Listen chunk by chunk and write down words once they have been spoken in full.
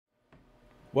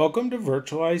Welcome to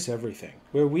Virtualize Everything,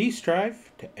 where we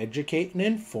strive to educate and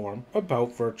inform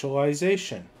about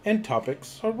virtualization and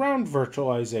topics around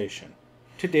virtualization.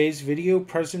 Today's video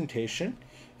presentation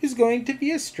is going to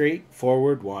be a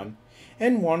straightforward one,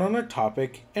 and one on a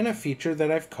topic and a feature that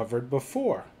I've covered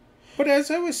before. But as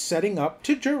I was setting up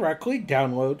to directly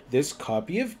download this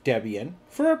copy of Debian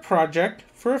for a project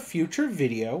for a future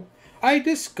video, I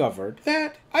discovered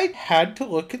that I had to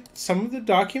look at some of the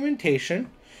documentation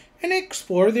and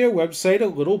explore their website a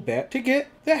little bit to get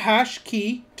the hash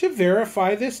key to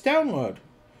verify this download.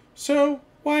 So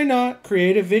why not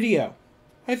create a video?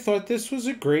 I thought this was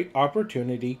a great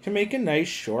opportunity to make a nice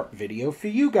short video for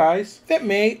you guys that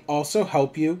may also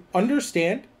help you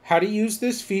understand how to use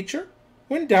this feature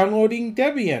when downloading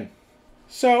Debian.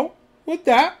 So with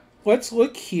that, let's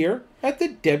look here at the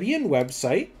Debian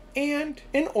website, and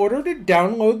in order to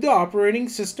download the operating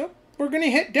system, we're going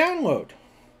to hit download.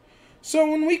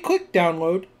 So when we click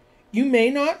download, you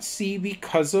may not see,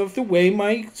 because of the way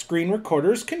my screen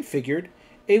recorder is configured,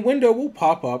 a window will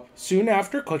pop up soon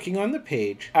after clicking on the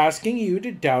page asking you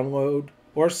to download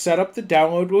or set up the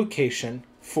download location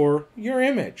for your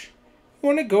image. You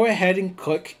want to go ahead and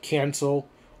click cancel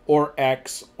or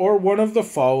X or one of the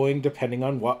following depending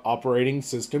on what operating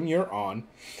system you're on,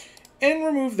 and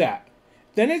remove that.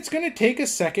 Then it's going to take a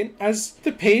second as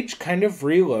the page kind of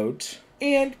reloads,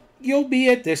 and you'll be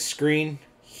at this screen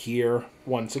here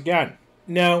once again.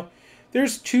 Now,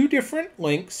 there's two different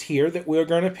links here that we're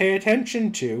going to pay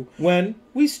attention to when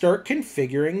we start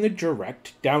configuring the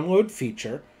direct download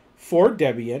feature for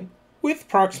Debian with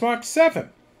Proxmox 7.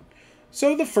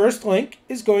 So the first link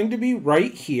is going to be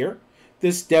right here,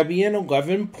 this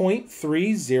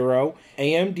Debian-11.3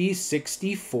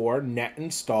 AMD64 net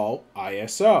install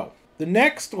ISO. The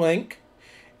next link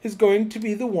is going to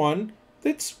be the one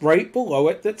that's right below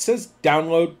it that says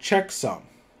download checksum.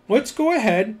 Let's go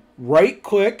ahead, right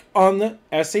click on the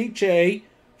SHA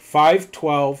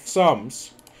 512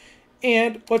 sums,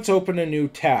 and let's open a new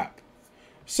tab.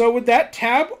 So with that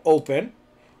tab open,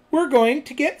 we're going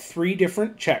to get three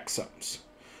different checksums.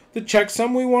 The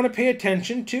checksum we want to pay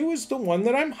attention to is the one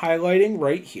that I'm highlighting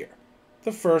right here,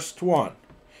 the first one,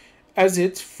 as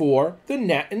it's for the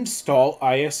net install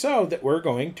ISO that we're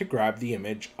going to grab the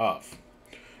image of.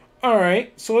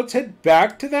 Alright, so let's head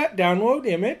back to that download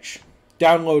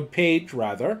page,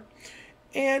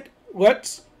 and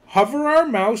let's hover our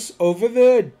mouse over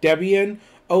the Debian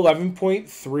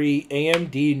 11.3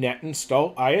 AMD net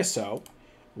install ISO,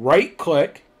 right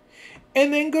click,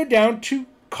 and then go down to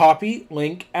copy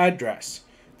link address.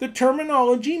 The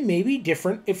terminology may be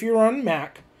different if you're on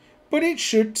Mac, but it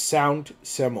should sound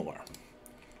similar.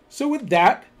 So with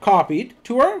that copied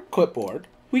to our clipboard,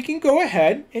 we can go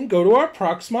ahead and go to our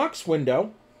Proxmox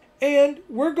window, and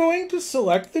we're going to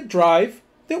select the drive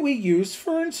that we use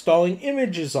for installing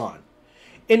images on.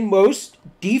 In most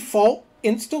default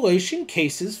installation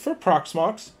cases for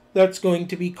Proxmox, that's going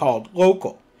to be called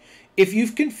local. If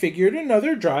you've configured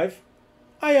another drive,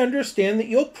 I understand that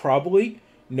you'll probably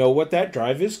know what that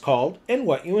drive is called and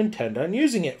what you intend on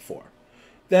using it for.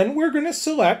 Then we're going to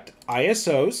select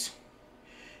ISOs,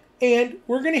 and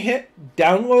we're going to hit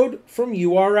download from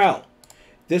URL.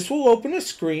 This will open a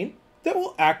screen that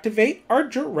will activate our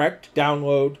direct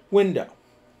download window.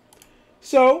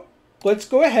 So let's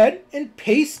go ahead and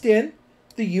paste in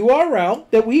the URL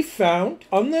that we found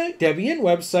on the Debian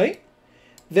website.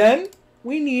 Then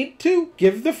we need to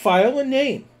give the file a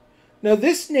name. Now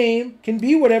this name can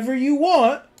be whatever you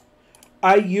want.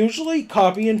 I usually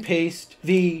copy and paste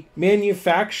the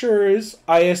manufacturer's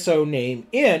ISO name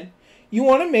in. You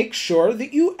want to make sure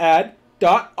that you add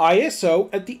 .iso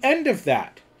at the end of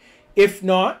that. If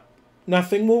not,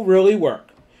 nothing will really work.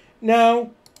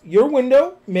 Now, your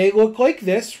window may look like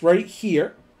this right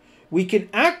here. We can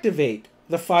activate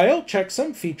the file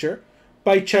checksum feature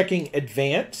by checking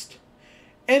advanced.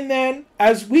 And then,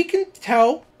 as we can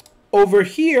tell over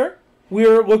here,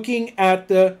 we're looking at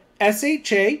the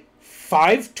SHA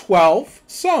 512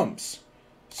 sums.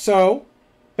 So,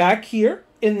 back here,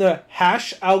 in the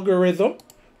hash algorithm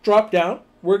drop down,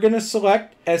 we're going to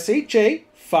select SHA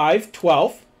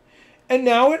 512, and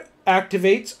now it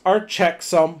activates our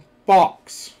checksum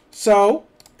box. So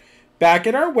back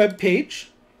at our web page,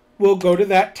 we'll go to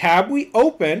that tab we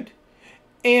opened,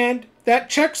 and that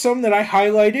checksum that I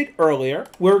highlighted earlier,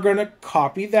 we're going to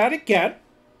copy that again,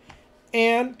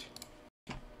 and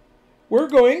we're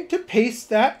going to paste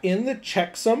that in the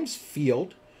checksums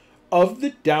field of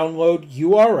the download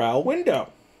URL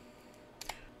window.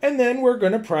 And then we're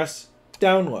going to press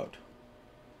download.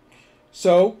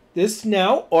 So this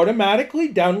now automatically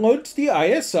downloads the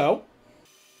ISO.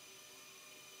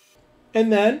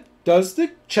 And then does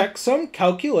the checksum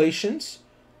calculations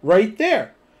right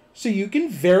there. So you can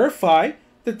verify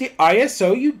that the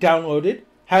ISO you downloaded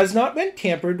has not been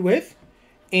tampered with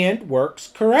and works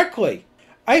correctly.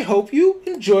 I hope you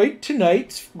enjoyed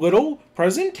tonight's little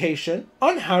presentation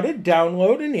on how to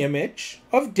download an image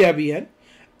of Debian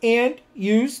and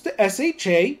use the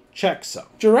SHA checksum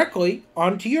directly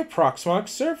onto your Proxmox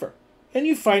server, and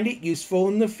you find it useful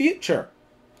in the future.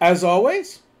 As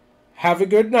always, have a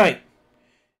good night.